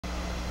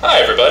Hi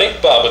everybody,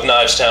 Bob with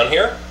Knivestown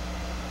here.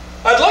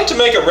 I'd like to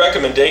make a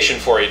recommendation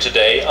for you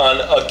today on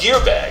a gear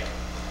bag.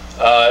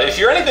 If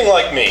you're anything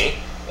like me,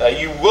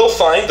 you will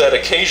find that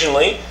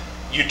occasionally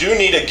you do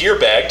need a gear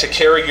bag to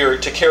carry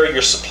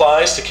your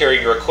supplies, to carry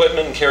your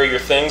equipment, and carry your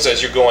things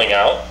as you're going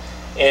out.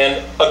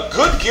 And a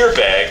good gear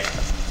bag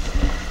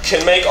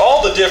can make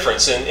all the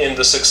difference in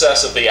the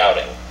success of the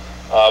outing.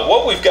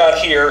 What we've got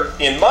here,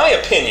 in my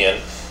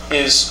opinion,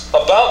 is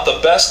about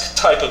the best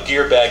type of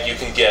gear bag you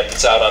can get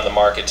that's out on the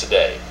market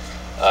today.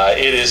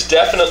 It is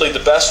definitely the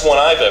best one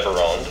I've ever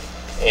owned,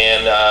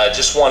 and I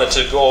just wanted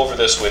to go over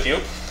this with you.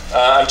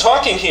 I'm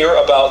talking here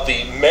about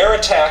the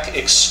Maratac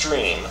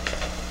Extreme.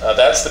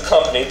 That's the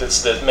company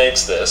that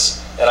makes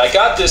this, and I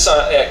got this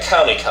at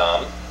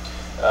CountyCom.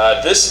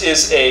 This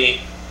is a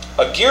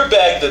gear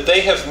bag that they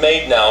have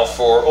made now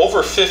for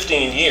over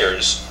 15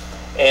 years.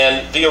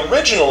 And the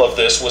original of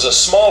this was a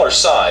smaller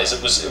size.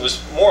 It was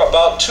more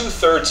about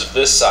 2/3 of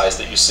this size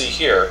that you see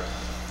here.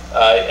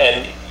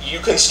 And you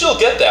can still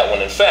get that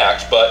one, in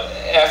fact, but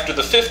after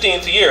the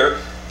 15th year,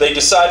 they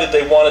decided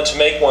they wanted to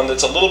make one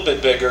that's a little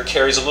bit bigger,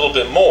 carries a little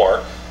bit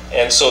more,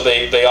 and so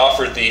they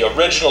offered the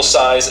original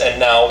size and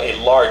now a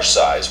large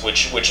size,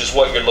 which is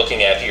what you're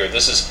looking at here.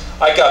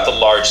 I got the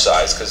large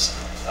size, because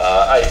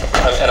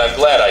and I'm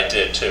glad I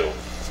did too.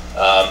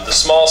 The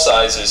small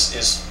size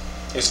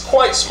is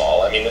quite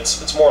small. I mean,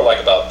 it's more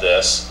like about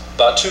this,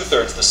 about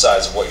 2/3 the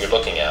size of what you're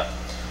looking at.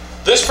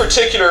 This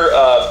particular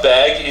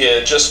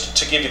bag, just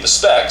to give you the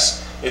specs,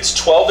 it's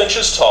 12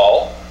 inches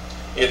tall,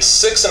 it's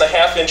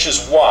 6.5 inches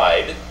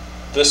wide,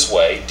 this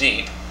way,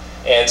 deep,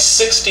 and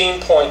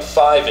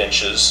 16.5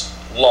 inches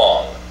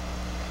long.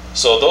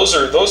 So those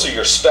are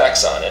your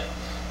specs on it.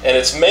 And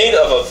it's made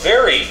of a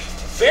very,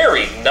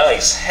 very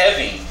nice,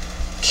 heavy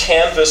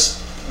canvas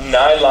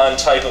nylon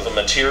type of a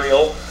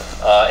material.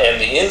 And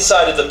the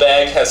inside of the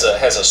bag has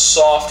a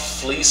soft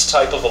fleece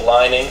type of a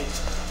lining.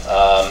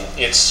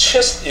 It's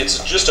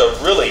just a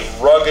really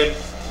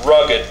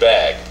rugged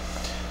bag.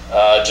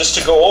 Just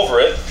to go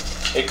over it,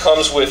 it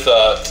comes with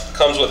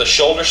a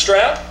shoulder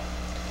strap,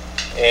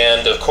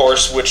 and of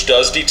course, which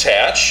does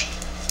detach.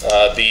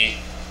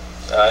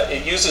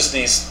 It uses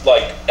these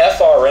like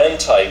FRN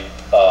type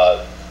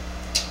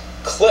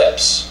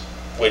clips,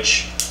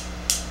 which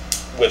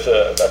with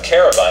a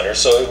carabiner,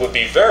 so it would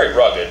be very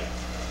rugged.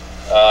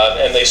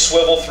 And they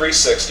swivel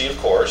 360,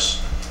 of course.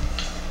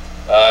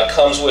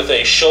 Comes with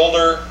a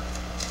shoulder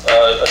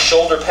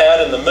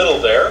pad in the middle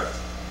there,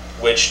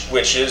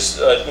 which is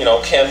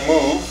can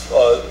move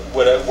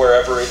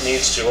wherever it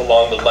needs to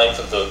along the length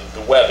of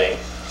the webbing.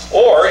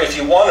 Or if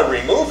you want to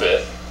remove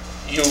it,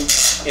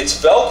 it's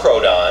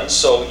Velcroed on,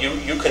 so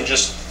you can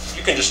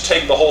just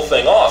take the whole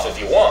thing off if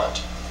you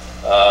want,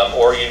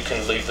 or you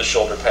can leave the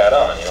shoulder pad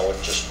on,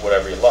 just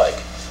whatever you like.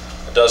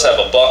 It does have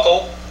a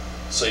buckle,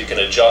 so you can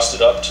adjust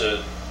it up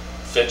to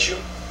fit you.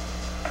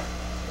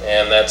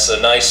 And that's a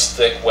nice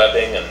thick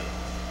webbing and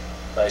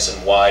nice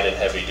and wide and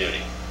heavy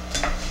duty.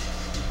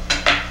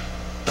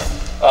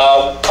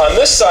 On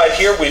this side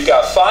here, we've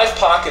got 5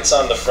 pockets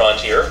on the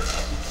front here.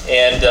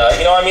 And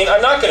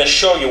I'm not going to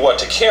show you what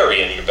to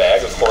carry in your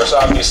bag, of course.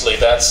 Obviously,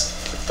 that's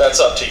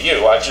up to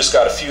you. I've just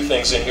got a few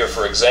things in here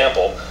for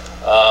example.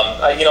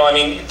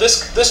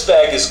 This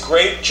bag is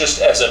great just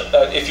as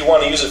if you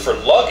want to use it for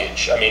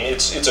luggage. I mean,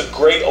 it's a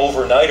great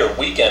overnight or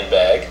weekend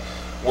bag.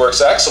 Works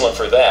excellent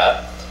for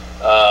that.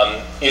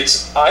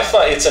 I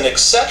find it's an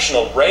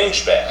exceptional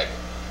range bag.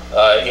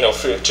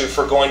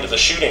 For going to the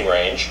shooting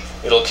range.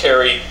 It'll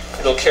carry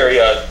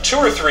 2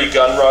 or 3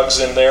 gun rugs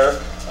in there.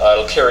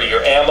 It'll carry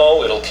your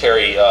ammo. It'll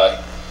carry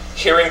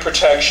hearing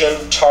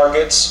protection,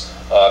 targets,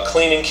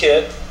 cleaning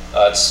kit.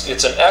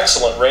 It's an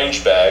excellent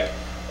range bag.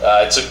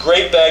 It's a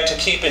great bag to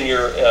keep in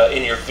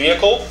your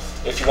vehicle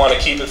if you want to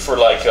keep it for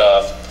like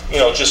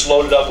just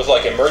loaded up with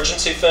like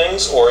emergency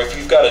things, or if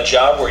you've got a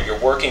job where you're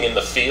working in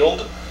the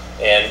field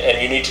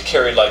and you need to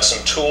carry like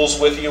some tools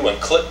with you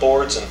and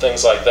clipboards and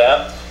things like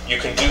that. You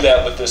can do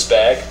that with this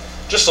bag.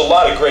 Just a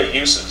lot of great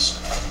uses.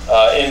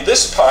 In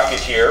this pocket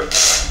here,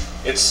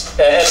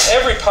 and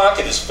every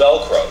pocket is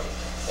Velcroed.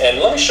 And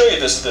let me show you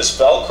this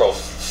Velcro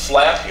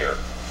flap here.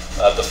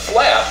 The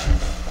flap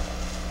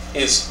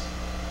is.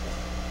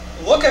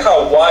 Look at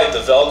how wide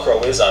the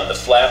Velcro is on the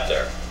flap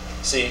there.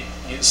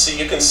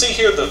 You can see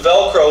here the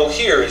Velcro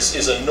here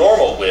is a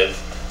normal width,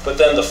 but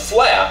then the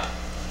flap,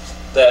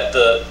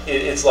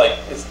 it's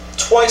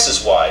twice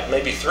as wide,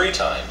 maybe 3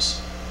 times.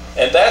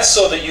 And that's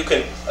so that you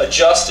can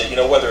adjust it,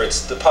 whether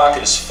the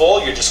pocket is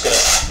full, you're just going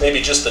to, maybe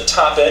just the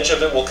top edge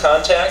of it will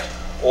contact,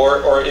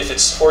 or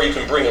you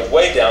can bring it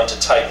way down to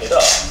tighten it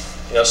up.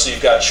 So you've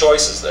got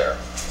choices there.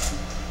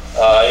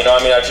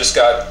 I've just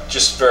got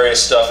various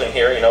stuff in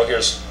here.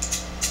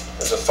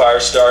 There's a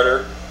fire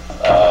starter.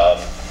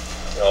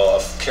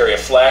 I'll carry a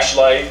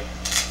flashlight.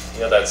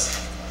 You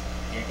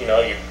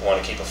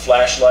want to keep a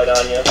flashlight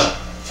on you.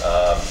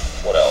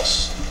 What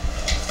else?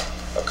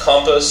 A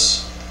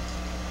compass.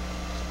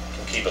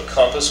 You can keep a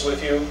compass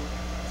with you.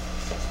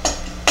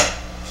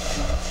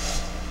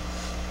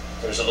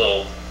 There's a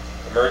little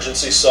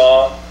emergency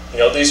saw. You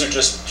know, these are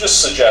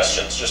just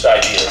suggestions, just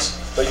ideas.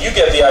 But you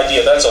get the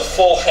idea. That's a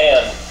full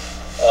hand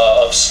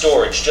of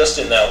storage just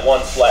in that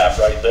one flap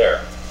right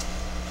there.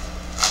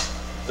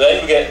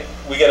 Then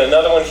we get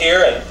another one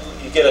here, and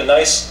you get a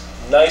nice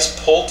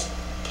pull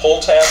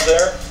tab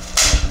there.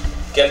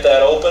 Get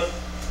that open.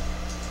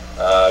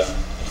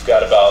 You've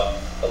got about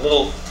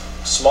a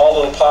small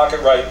little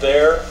pocket right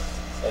there,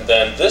 and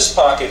then this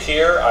pocket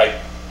here.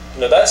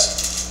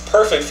 That's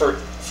perfect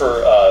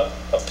for a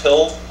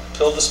pill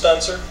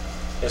dispenser.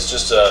 It's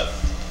just a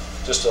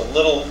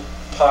little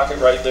pocket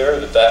right there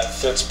that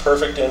fits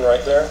perfect in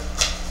right there.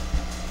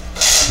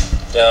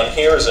 Down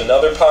here is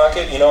another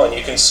pocket, and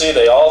you can see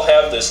they all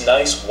have this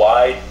nice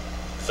wide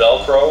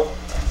Velcro.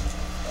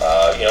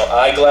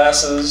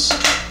 Eyeglasses.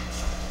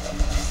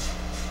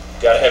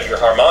 Got to have your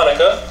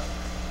harmonica,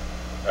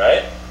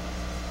 right?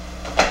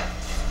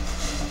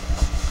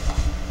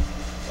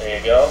 There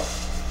you go.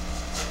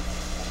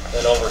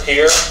 Then over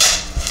here,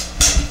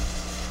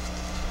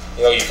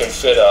 you can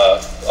fit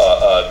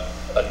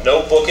a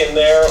notebook in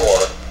there,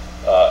 or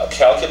a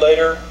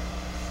calculator.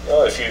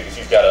 If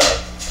you've got a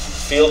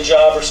field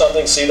job or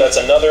something, see, that's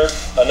another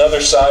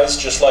size,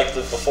 just like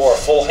before, a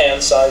full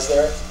hand size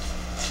there.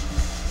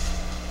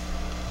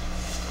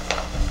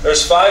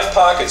 There's 5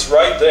 pockets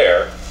right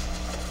there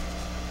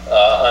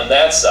on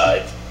that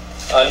side.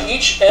 On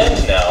each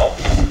end now,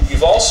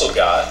 you've also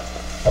got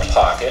a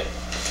pocket,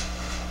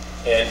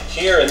 and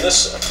here in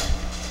this,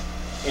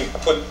 you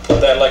put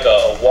that like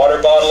a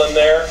water bottle in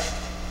there,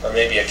 or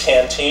maybe a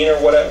canteen or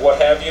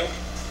what have you.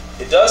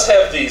 It does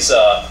have these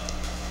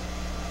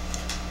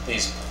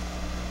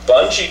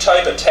bungee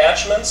type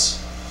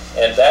attachments,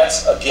 and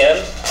that's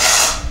again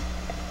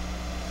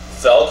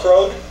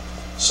Velcroed,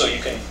 so you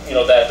can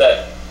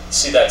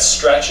see that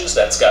stretches.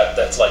 That's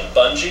like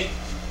bungee,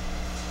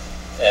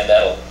 and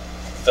that'll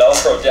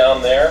Velcro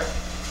down there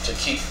to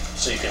keep,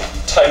 so you can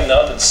tighten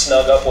up and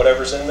snug up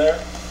whatever's in there.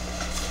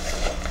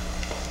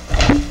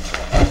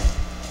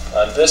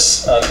 On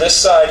this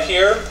side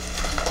here,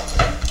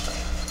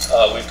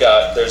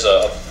 there's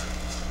a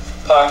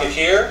pocket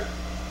here.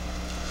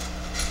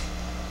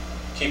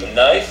 Keep a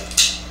knife.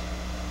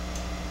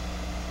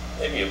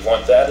 Maybe you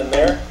want that in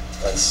there.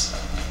 That's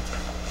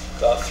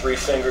about 3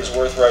 fingers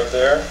worth right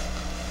there.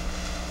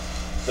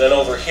 Then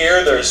over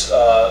here, there's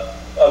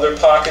other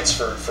pockets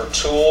for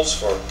tools.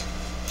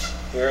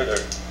 There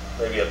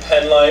maybe a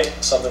pen light,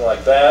 something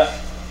like that.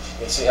 You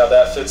can see how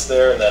that fits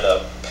there. And then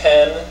a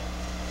pen,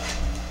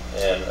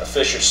 and a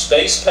Fisher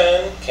Space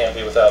Pen. Can't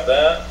be without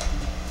that.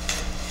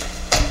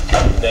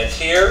 And then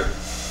here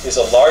is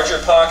a larger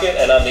pocket,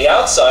 and on the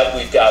outside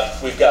we've got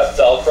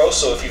Velcro.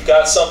 So if you've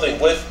got something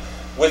with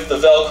the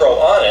Velcro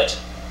on it,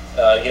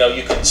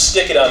 you can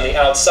stick it on the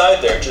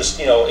outside there. Just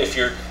if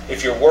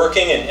you're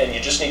working and you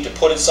just need to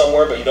put it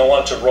somewhere, but you don't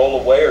want it to roll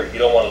away or you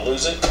don't want to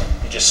lose it,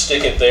 you just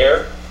stick it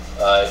there.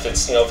 If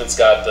it's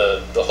got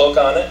the hook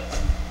on it,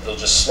 it'll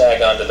just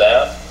snag onto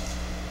that.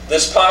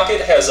 This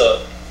pocket has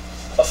a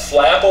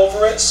flap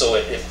over it, so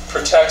it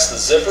protects the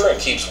zipper and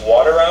keeps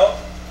water out.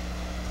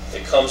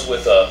 It comes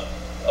with a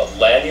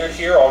lanyard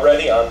here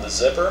already on the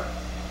zipper.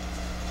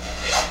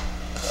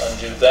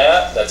 Undo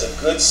that. That's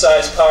a good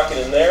sized pocket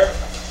in there.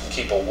 You can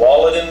keep a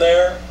wallet in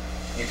there.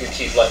 You could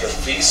keep like a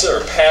visa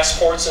or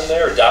passports in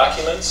there, or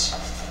documents.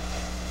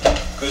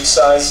 Good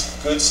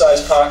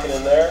size pocket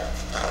in there.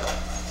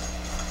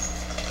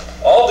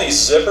 All these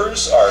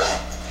zippers are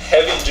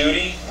heavy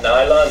duty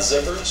nylon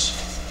zippers.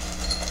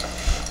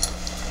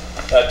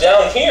 Now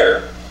down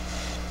here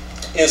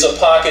is a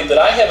pocket that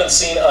I haven't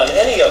seen on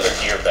any other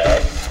gear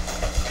bag.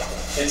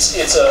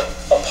 It's a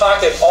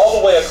pocket all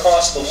the way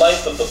across the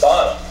length of the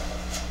bottom.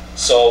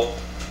 So,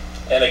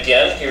 and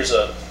again, here's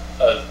a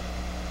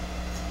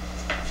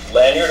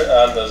lanyard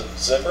on the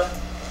zipper.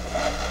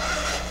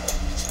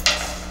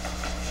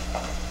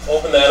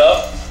 Open that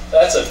up.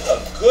 That's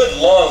a good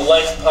long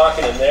length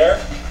pocket in there,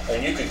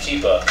 and you could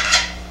keep a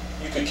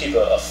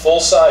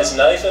full-size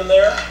knife in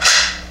there.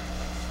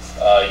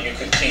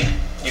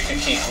 You could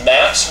keep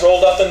maps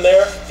rolled up in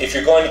there. If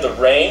you're going to the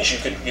range, you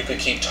could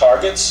keep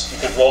targets. You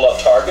could roll up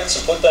targets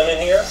and put them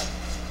in here.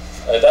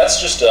 That's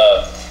just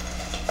a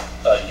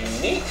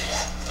unique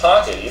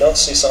pocket. You don't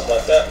see something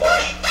like that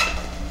much.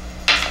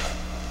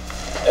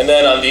 And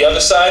then on the other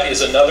side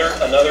is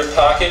another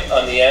pocket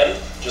on the end,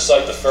 just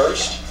like the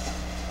first.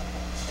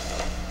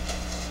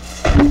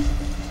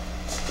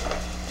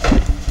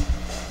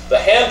 The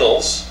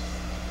handles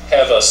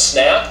have a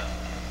snap.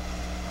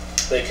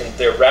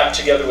 They're wrapped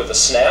together with a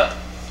snap,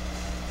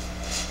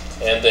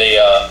 and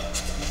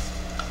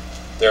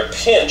they're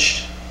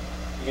pinched.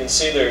 You can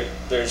see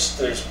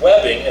there's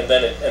webbing, and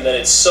then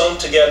it's sewn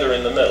together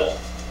in the middle.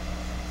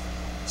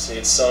 See,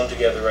 it's sewn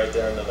together right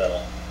there in the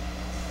middle.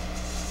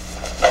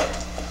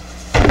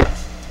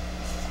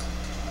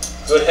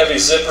 Good heavy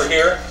zipper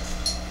here,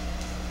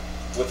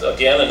 with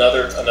again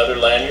another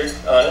lanyard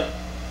on it.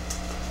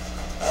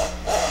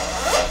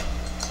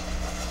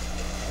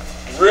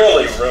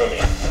 Really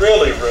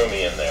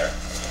roomy in there.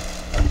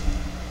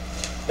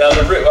 Now,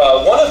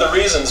 one of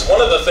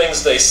the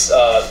things they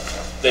said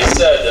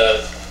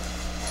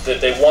that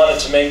they wanted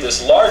to make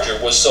this larger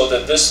was so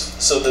that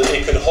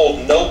it could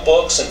hold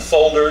notebooks and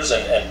folders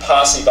and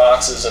posse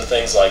boxes and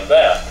things like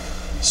that.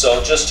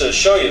 So just to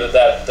show you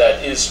that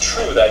that is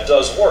true, that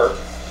does work.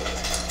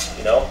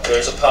 You know,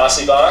 there's a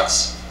posse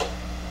box.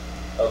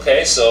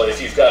 Okay, so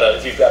if you've got a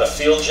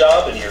field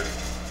job and you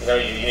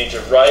need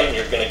to write and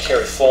you're going to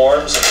carry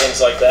forms and things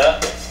like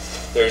that,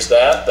 there's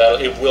that.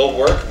 It will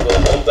work. It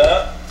will hold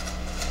that.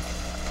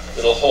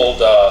 It'll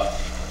hold a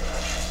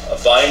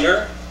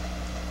binder.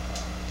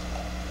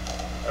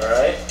 All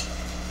right,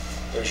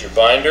 there's your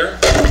binder.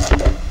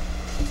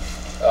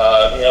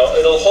 You know,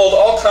 it'll hold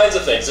all kinds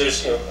of things.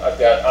 There's, you know, I've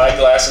got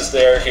eyeglasses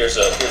there. Here's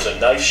a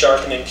knife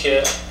sharpening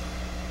kit.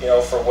 You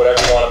know, for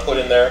whatever you want to put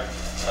in there.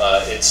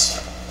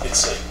 It's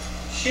a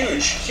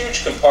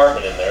huge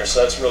compartment in there,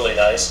 so that's really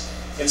nice.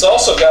 It's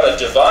also got a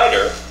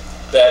divider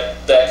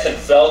that can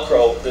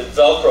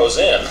velcros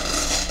in,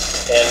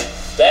 and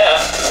that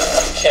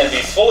can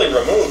be fully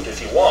removed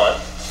if you want.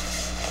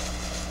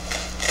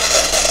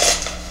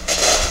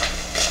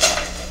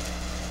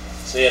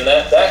 See, and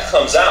that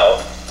comes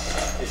out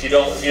if you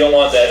don't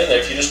want that in there.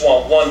 If you just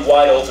want one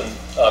wide open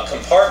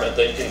compartment,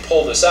 then you can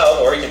pull this out,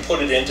 or you can put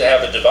it in to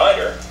have a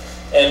divider.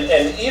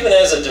 And even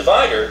as a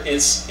divider,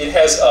 it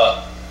has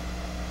a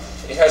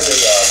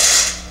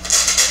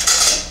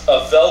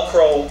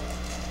Velcro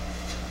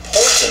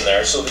port in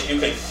there so that you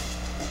can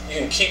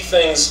keep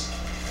things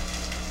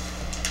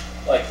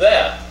like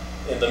that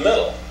in the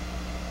middle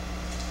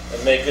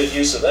and make good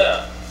use of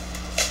that.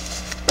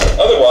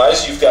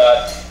 Otherwise, you've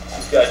got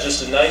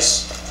just a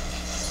nice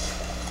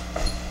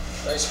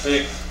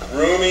big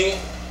roomy.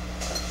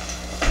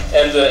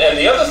 And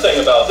the other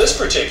thing about this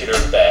particular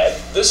bag,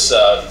 this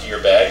gear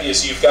bag,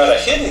 is you've got a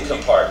hidden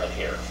compartment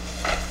here.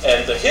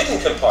 And the hidden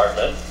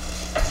compartment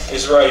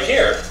is right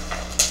here.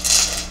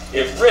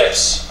 It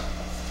rips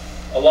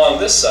along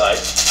this side.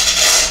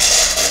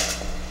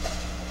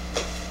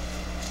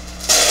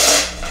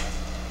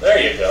 There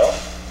you go.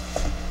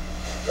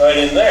 Right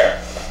in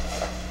there.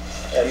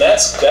 And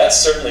that's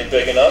certainly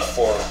big enough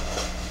for,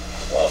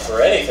 well,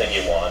 for anything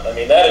you want. I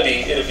mean,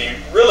 it'd be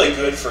really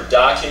good for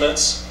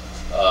documents,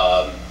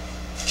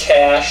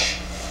 cash,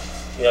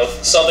 you know,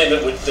 something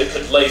that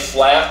could lay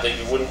flat that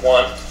you wouldn't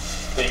want,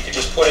 that you could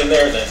just put in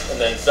there and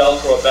then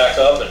Velcro it back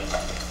up, and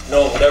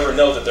no one would ever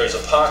know that there's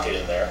a pocket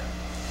in there.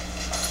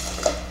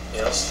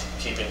 You know,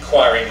 keep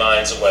inquiring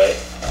minds away.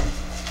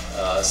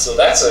 So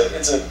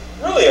it's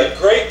really a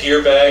great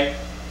gear bag.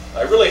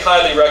 I really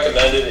highly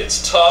recommend it.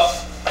 It's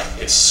tough.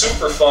 It's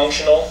super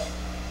functional,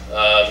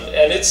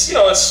 and it's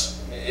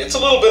a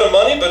little bit of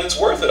money, but it's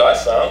worth it, I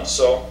found.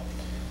 So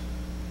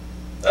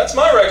that's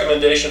my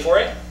recommendation for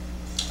you.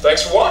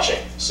 Thanks for watching.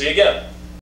 See you again.